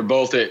 They're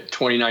both at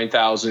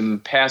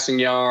 29,000 passing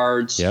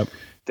yards. Yep.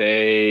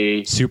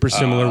 They super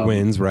similar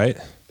wins, right?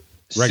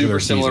 Regular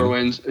super similar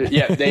wins.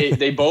 Yeah,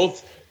 they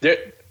both.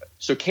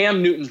 So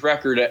Cam Newton's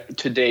record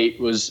to date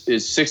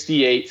is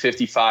 68,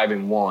 55,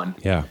 and 1.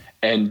 Yeah.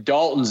 And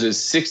Dalton's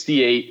is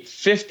 68,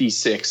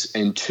 56,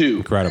 and 2.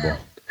 Incredible.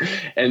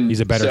 And he's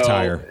a better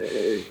tire.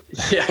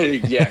 Yeah,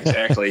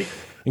 exactly.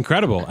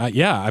 Incredible.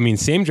 I mean,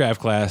 same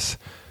draft class.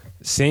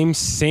 Same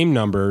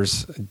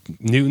numbers.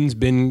 Newton's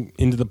been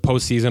into the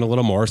postseason a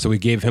little more, so we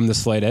gave him the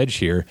slight edge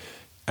here.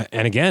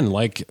 And again,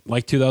 like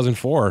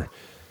 2004,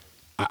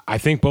 I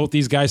think both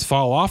these guys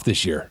fall off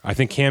this year. I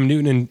think Cam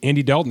Newton and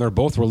Andy Dalton are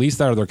both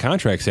released out of their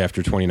contracts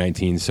after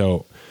 2019,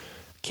 so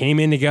came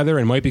in together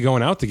and might be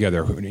going out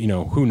together.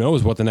 Who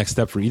knows what the next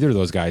step for either of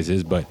those guys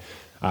is, but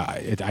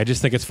I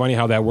just think it's funny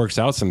how that works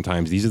out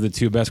sometimes. These are the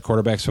 2 best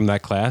quarterbacks from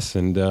that class,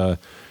 and they're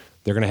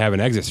going to have an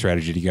exit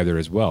strategy together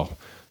as well.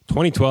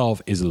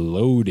 2012 is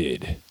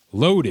loaded.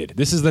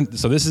 This is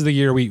the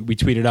year we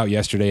tweeted out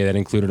yesterday that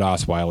included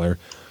Osweiler.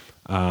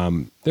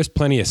 There's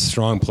plenty of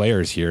strong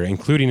players here,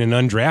 including an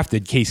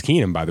undrafted Case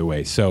Keenum, by the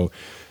way. So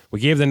we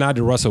gave the nod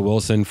to Russell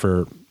Wilson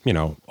for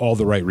all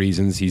the right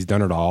reasons. He's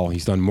done it all.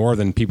 He's done more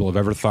than people have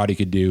ever thought he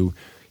could do,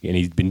 and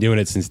he's been doing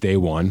it since day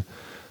 1.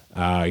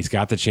 He's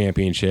got the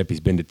championship. He's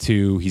been to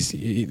 2.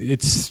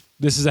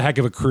 This is a heck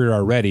of a career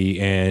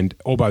already. And,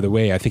 oh, by the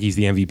way, I think he's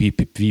the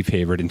MVP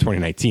favorite in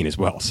 2019 as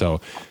well.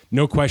 So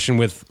no question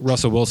with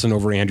Russell Wilson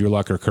over Andrew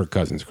Luck or Kirk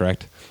Cousins,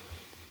 correct?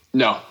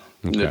 No.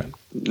 Okay.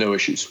 No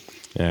issues.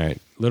 All right.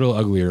 Little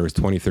uglier is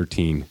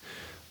 2013.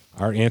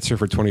 Our answer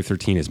for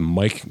 2013 is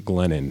Mike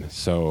Glennon.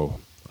 So,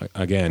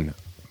 again,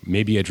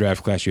 maybe a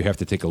draft class you have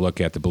to take a look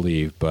at to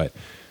believe. But,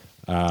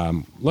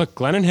 look,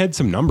 Glennon had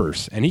some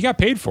numbers, and he got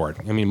paid for it.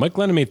 I mean, Mike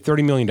Glennon made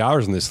 $30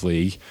 million in this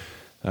league.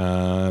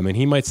 And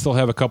he might still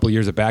have a couple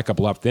years of backup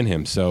left in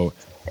him. So,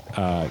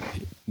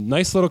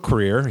 nice little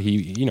career.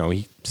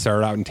 He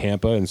started out in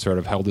Tampa and sort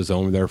of held his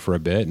own there for a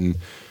bit and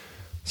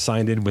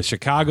signed in with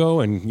Chicago.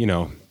 And,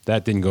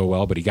 that didn't go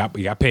well, but he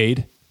got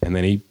paid. And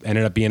then he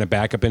ended up being a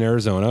backup in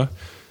Arizona.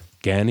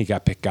 Again, he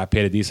got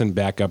paid a decent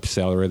backup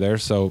salary there.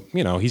 So,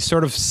 he's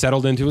sort of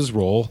settled into his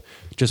role.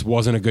 Just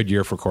wasn't a good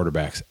year for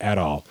quarterbacks at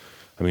all.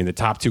 I mean, the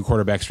top 2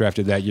 quarterbacks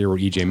drafted that year were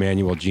E.J.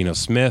 Manuel, Geno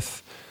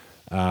Smith.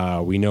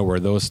 We know where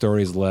those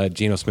stories led.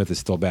 Geno Smith is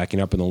still backing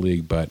up in the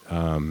league, but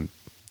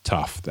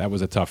tough. That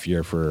was a tough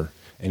year for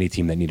any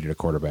team that needed a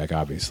quarterback,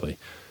 obviously.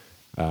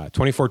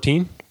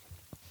 2014,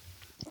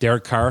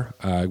 Derek Carr.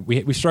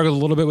 We struggled a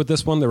little bit with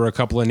this one. There were a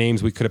couple of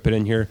names we could have put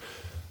in here.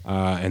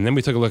 And then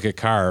we took a look at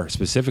Carr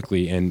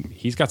specifically, and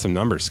he's got some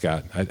numbers,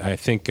 Scott. I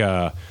think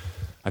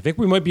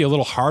we might be a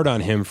little hard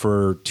on him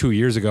for 2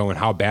 years ago and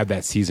how bad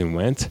that season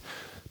went.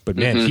 But,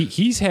 man,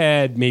 he's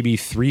had maybe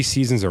 3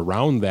 seasons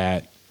around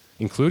that,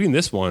 including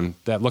this one,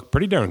 that looked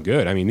pretty darn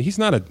good. I mean, he's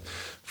not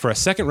for a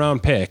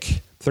second-round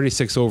pick,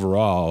 36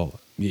 overall,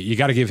 you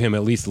got to give him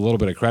at least a little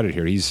bit of credit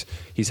here. He's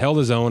held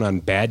his own on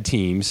bad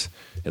teams.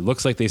 It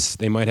looks like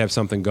they might have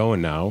something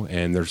going now,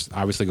 and there's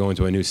obviously going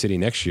to a new city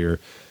next year.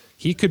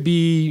 He could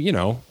be,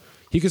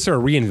 he could sort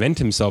of reinvent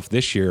himself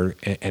this year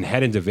and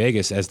head into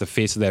Vegas as the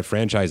face of that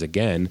franchise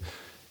again,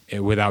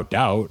 without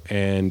doubt,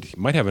 and he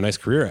might have a nice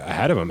career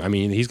ahead of him. I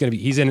mean, he's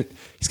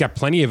got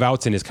plenty of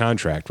outs in his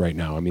contract right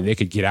now. I mean, they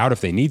could get out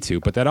if they need to,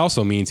 but that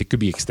also means it could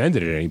be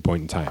extended at any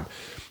point in time.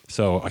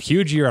 So a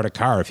huge year out of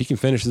Carr. If he can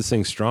finish this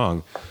thing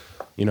strong,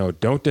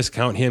 don't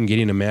discount him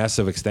getting a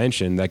massive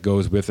extension that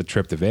goes with a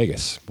trip to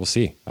Vegas. We'll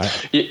see. I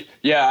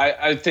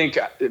think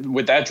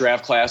with that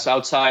draft class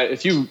outside,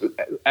 if you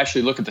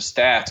actually look at the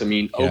stats, I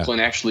mean,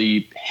 Oakland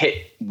actually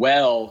hit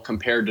well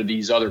compared to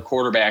these other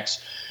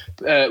quarterbacks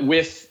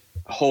with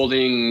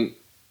holding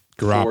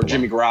for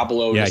Jimmy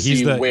Garoppolo to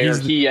see where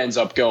he ends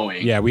up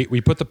going. Yeah,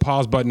 we put the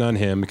pause button on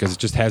him because it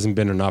just hasn't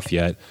been enough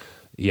yet.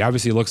 He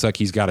obviously looks like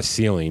he's got a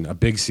ceiling, a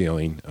big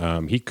ceiling.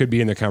 He could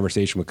be in the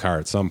conversation with Carr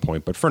at some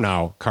point, but for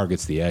now, Carr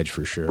gets the edge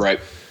for sure. Right.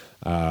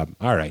 All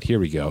right, here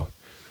we go.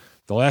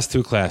 The last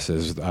two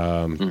classes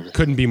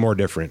couldn't be more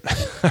different.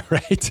 All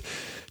right.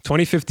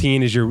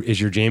 2015 is your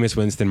Jameis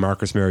Winston,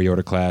 Marcus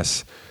Mariota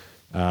class.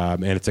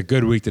 And it's a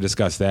good week to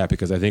discuss that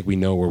because I think we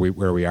know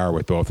where we are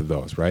with both of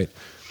those, right?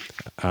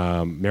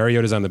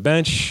 Mariota's on the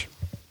bench.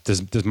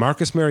 Does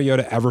Marcus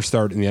Mariota ever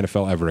start in the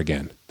NFL ever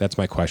again? That's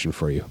my question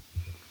for you.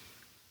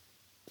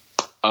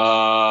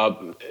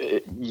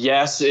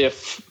 Yes,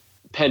 if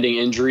pending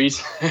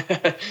injuries,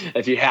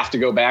 if you have to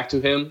go back to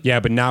him. Yeah,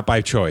 but not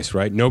by choice,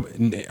 right? No,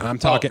 I'm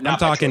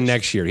talking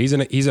next year. He's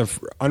a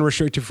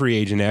unrestricted free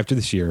agent after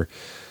this year.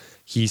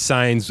 He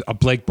signs a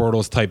Blake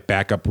Bortles type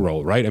backup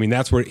role, right? I mean,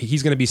 that's where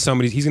he's going to be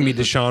he's going to be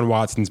Deshaun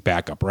Watson's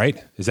backup,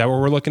 right? Is that what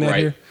we're looking at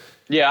here?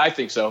 Yeah, I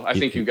think so. I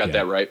think you got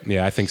that right.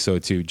 Yeah, I think so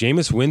too.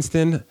 Jameis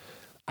Winston,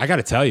 I got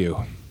to tell you,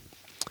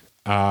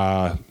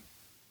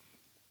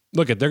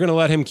 look, they're going to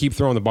let him keep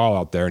throwing the ball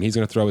out there, and he's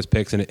going to throw his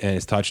picks and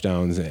his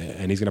touchdowns,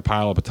 and he's going to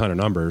pile up a ton of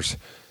numbers,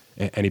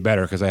 and he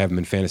better because I have him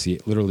in fantasy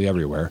literally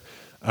everywhere.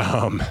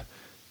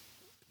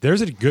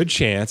 There's a good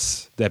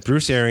chance that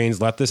Bruce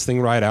Arians let this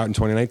thing ride out in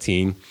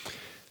 2019,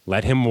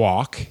 let him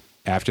walk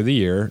after the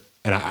year,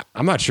 and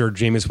I'm not sure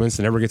Jameis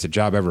Winston ever gets a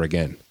job ever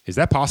again. Is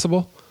that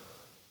possible?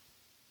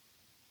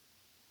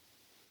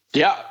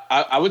 Yeah,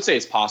 I would say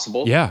it's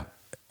possible. Yeah.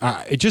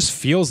 It just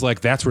feels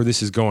like that's where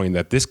this is going,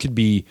 that it could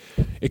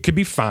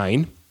be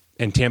fine,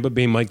 and Tampa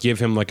Bay might give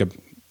him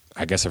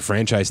I guess a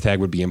franchise tag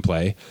would be in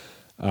play,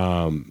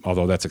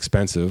 although that's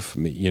expensive.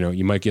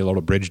 You might get a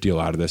little bridge deal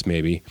out of this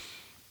maybe.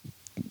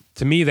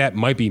 To me, that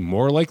might be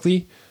more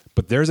likely,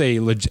 but there's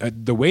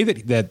the way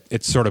that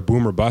it's sort of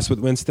boom or bust with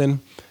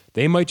Winston,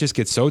 they might just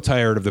get so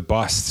tired of the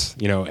busts,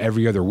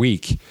 every other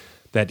week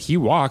that he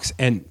walks.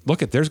 And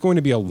there's going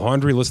to be a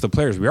laundry list of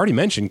players. We already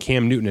mentioned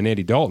Cam Newton and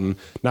Andy Dalton,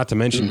 not to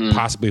mention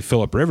possibly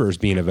Phillip Rivers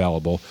being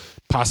available,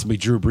 possibly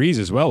Drew Brees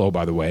as well. Oh,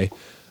 by the way,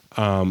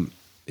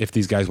 if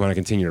these guys want to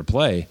continue to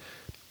play,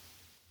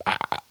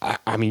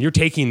 I mean, you're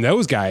taking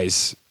those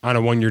guys on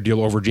a 1-year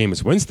deal over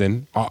Jameis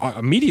Winston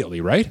immediately,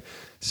 right?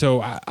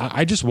 So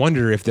I just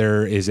wonder if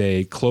there is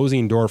a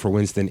closing door for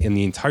Winston in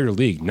the entire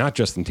league, not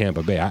just in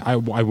Tampa Bay. I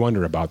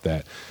wonder about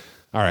that.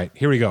 All right,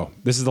 here we go.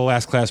 This is the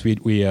last class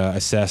we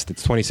assessed.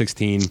 It's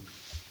 2016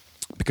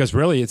 because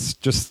really it's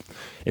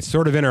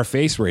sort of in our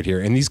face right here.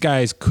 And these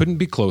guys couldn't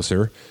be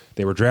closer.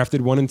 They were drafted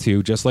 1 and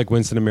 2, just like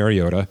Winston and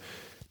Mariota.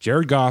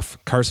 Jared Goff,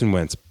 Carson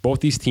Wentz, both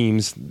these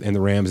teams and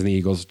the Rams and the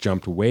Eagles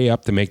jumped way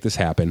up to make this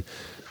happen.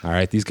 All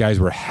right, these guys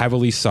were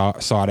heavily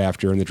sought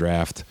after in the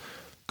draft.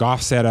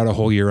 Goff sat out a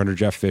whole year under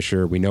Jeff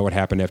Fisher. We know what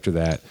happened after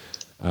that.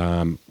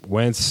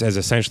 Wentz has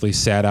essentially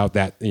sat out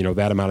that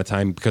amount of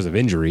time because of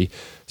injury.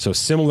 So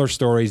similar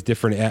stories,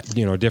 different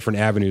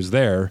avenues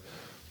there.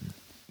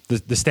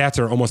 The stats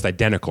are almost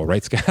identical,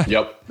 right, Scott?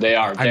 Yep, they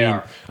are.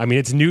 I mean,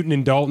 it's Newton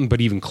and Dalton,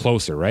 but even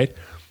closer, right?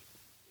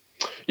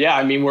 Yeah,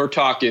 I mean, we're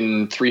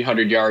talking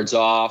 300 yards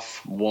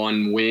off,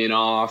 1 win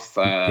off.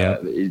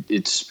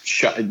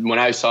 It's when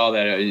I saw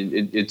that,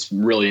 it's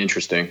really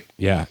interesting.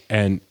 Yeah,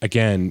 and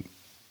again,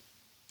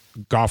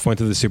 Goff went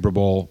to the Super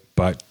Bowl,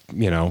 but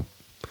Goff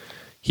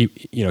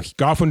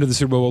went to the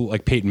Super Bowl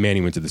like Peyton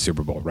Manning went to the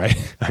Super Bowl, right?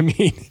 I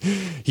mean,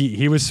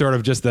 he was sort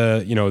of just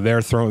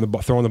there throwing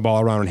the ball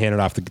around and handing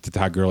it off to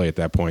Todd Gurley at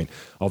that point,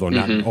 although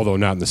not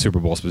in the Super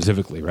Bowl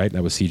specifically, right?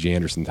 That was C.J.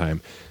 Anderson time.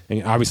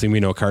 And obviously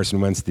we know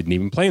Carson Wentz didn't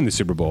even play in the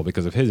Super Bowl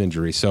because of his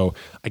injury. So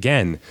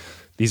again,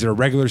 these are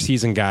regular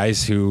season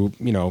guys who,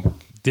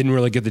 didn't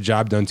really get the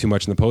job done too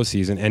much in the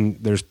postseason.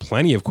 And there's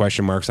plenty of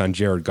question marks on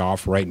Jared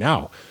Goff right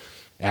now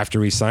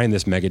after he signed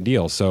this mega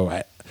deal.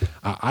 So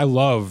I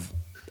love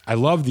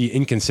the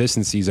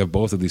inconsistencies of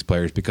both of these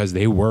players because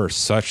they were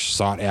such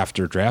sought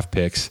after draft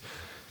picks.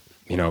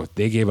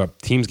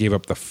 Teams gave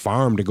up the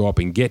farm to go up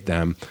and get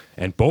them,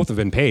 and both have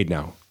been paid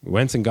now.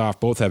 Wentz and Goff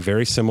both have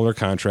very similar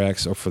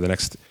contracts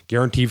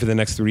guaranteed for the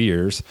next 3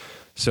 years.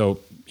 So,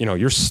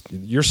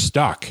 you're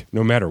stuck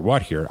no matter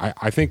what here.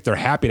 I think they're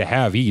happy to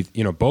have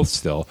both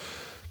still.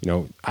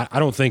 I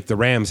don't think the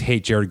Rams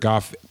hate Jared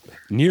Goff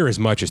near as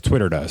much as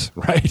Twitter does,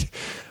 right?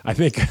 I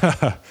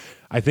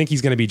think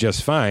he's going to be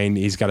just fine.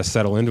 He's got to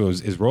settle into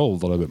his role a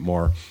little bit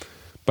more.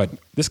 But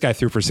this guy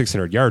threw for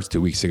 600 yards 2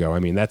 weeks ago. I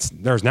mean,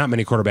 there's not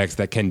many quarterbacks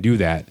that can do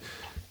that,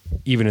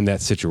 even in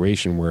that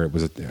situation where it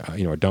was a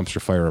dumpster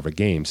fire of a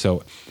game.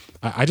 So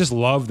I just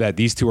love that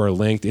these two are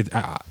linked.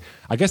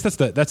 I guess that's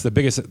the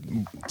biggest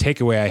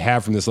takeaway I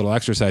have from this little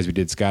exercise we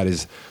did, Scott,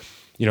 is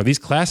these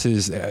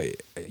classes,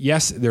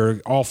 yes,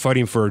 they're all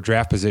fighting for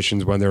draft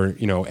positions when they're,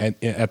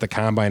 at the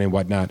combine and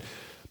whatnot.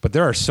 But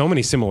there are so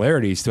many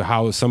similarities to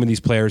how some of these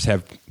players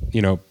have,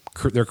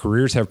 their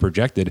careers have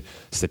projected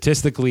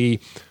statistically,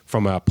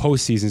 from a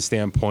postseason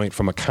standpoint,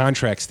 from a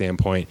contract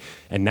standpoint.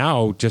 And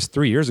now, just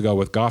 3 years ago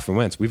with Goff and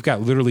Wentz, we've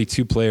got literally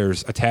 2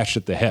 players attached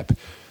at the hip.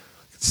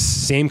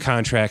 same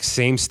contracts,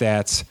 same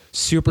stats,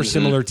 super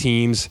similar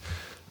teams.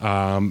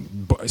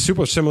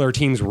 Super similar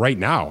teams right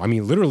now. I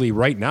mean, literally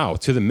right now,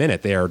 to the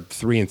minute, they are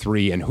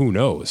 3-3, and who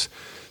knows?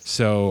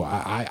 So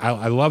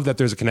I love that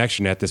there's a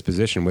connection at this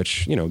position,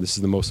 which, this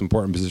is the most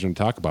important position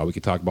to talk about. We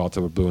could talk about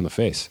till we're blue in the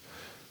face.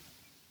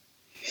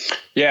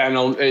 Yeah,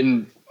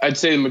 and I'd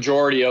say the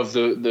majority of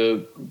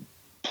the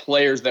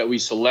players that we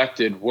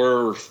selected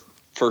were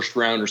first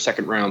round or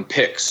second round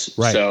picks.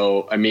 Right.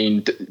 So, I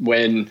mean,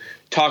 when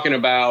talking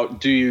about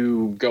do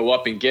you go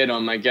up and get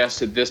them, I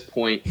guess at this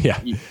point,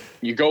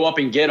 you go up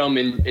and get them,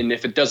 and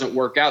if it doesn't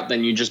work out,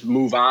 then you just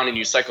move on and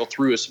you cycle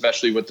through,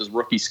 especially with this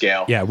rookie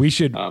scale. Yeah, we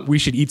should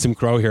eat some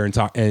crow here and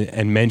talk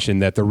and mention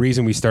that the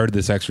reason we started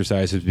this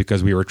exercise is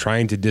because we were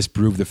trying to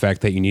disprove the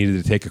fact that you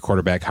needed to take a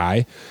quarterback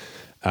high.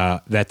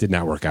 That did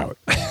not work out.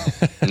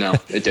 No,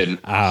 it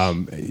didn't.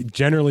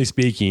 Generally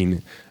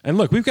speaking, and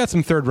look, we've got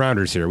some third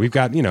rounders here. We've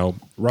got,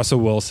 Russell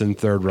Wilson,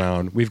 third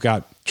round. We've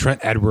got Trent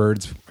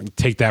Edwards.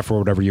 Take that for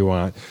whatever you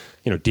want.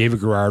 David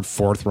Garrard,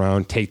 fourth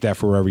round. Take that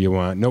for wherever you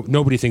want.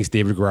 Nobody thinks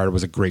David Garrard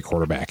was a great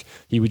quarterback.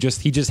 He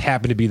just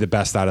happened to be the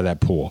best out of that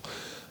pool.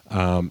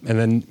 And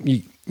then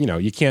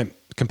you can't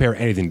compare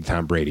anything to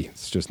Tom Brady.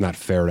 It's just not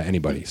fair to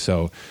anybody.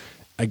 So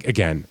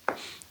again,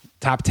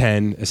 top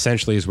 10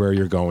 essentially is where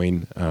you're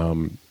going.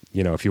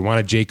 If you want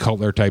a Jay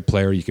Cutler type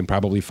player, you can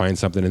probably find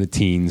something in the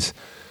teens.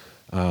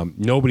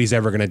 Nobody's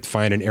ever going to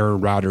find an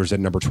Aaron Rodgers at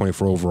number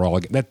 24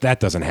 overall. That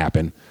doesn't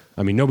happen.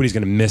 I mean, nobody's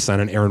going to miss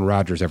on an Aaron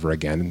Rodgers ever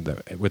again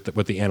with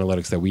the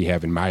analytics that we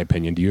have, in my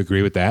opinion. Do you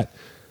agree with that?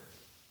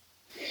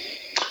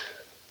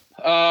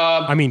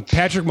 I mean,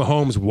 Patrick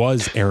Mahomes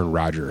was Aaron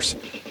Rodgers,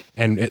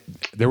 and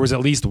there was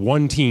at least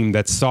one team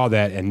that saw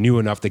that and knew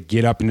enough to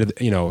get up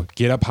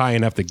get up high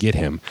enough to get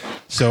him.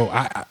 So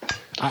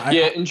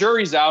and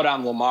jury's out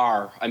on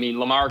Lamar. I mean,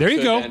 Lamar. There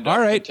you go. End All up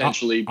right,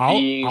 potentially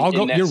being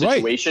in that you're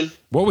situation. Right.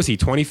 What was he?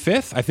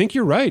 25th? I think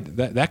you're right.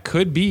 That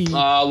could be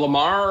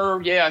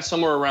Lamar. Yeah,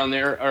 somewhere around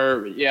there.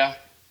 Or yeah.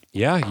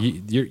 Yeah,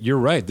 you're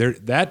right.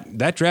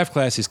 That draft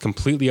class is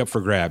completely up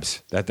for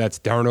grabs. That's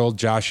Darnold,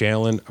 Josh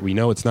Allen. We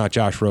know it's not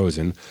Josh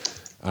Rosen.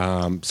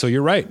 So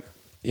you're right.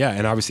 Yeah,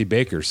 and obviously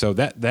Baker. So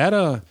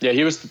yeah,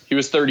 he was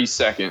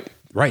 32nd.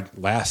 Right,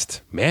 last.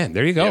 Man,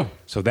 there you go. Yeah.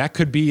 So that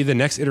could be the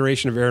next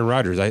iteration of Aaron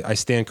Rodgers. I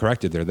stand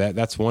corrected there.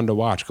 That's one to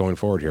watch going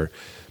forward here.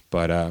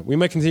 But we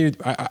might continue.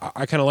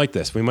 I kind of like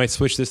this. We might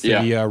switch this to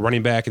the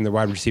running back and the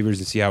wide receivers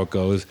and see how it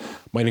goes.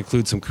 Might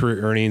include some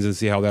career earnings and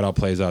see how that all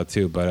plays out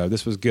too. But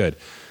this was good.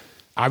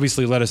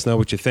 Obviously, let us know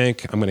what you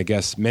think. I'm going to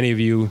guess many of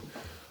you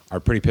are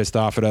pretty pissed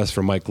off at us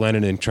for Mike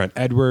Glennon and Trent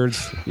Edwards.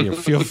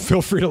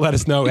 Feel free to let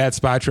us know at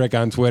SpotTrek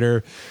on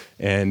Twitter.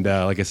 And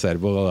like I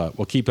said, we'll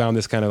keep on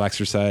this kind of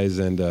exercise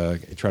and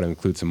try to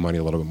include some money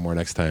a little bit more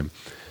next time.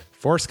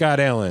 For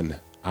Scott Allen,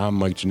 I'm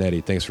Mike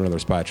Giannetti. Thanks for another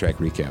SpotTrek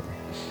recap.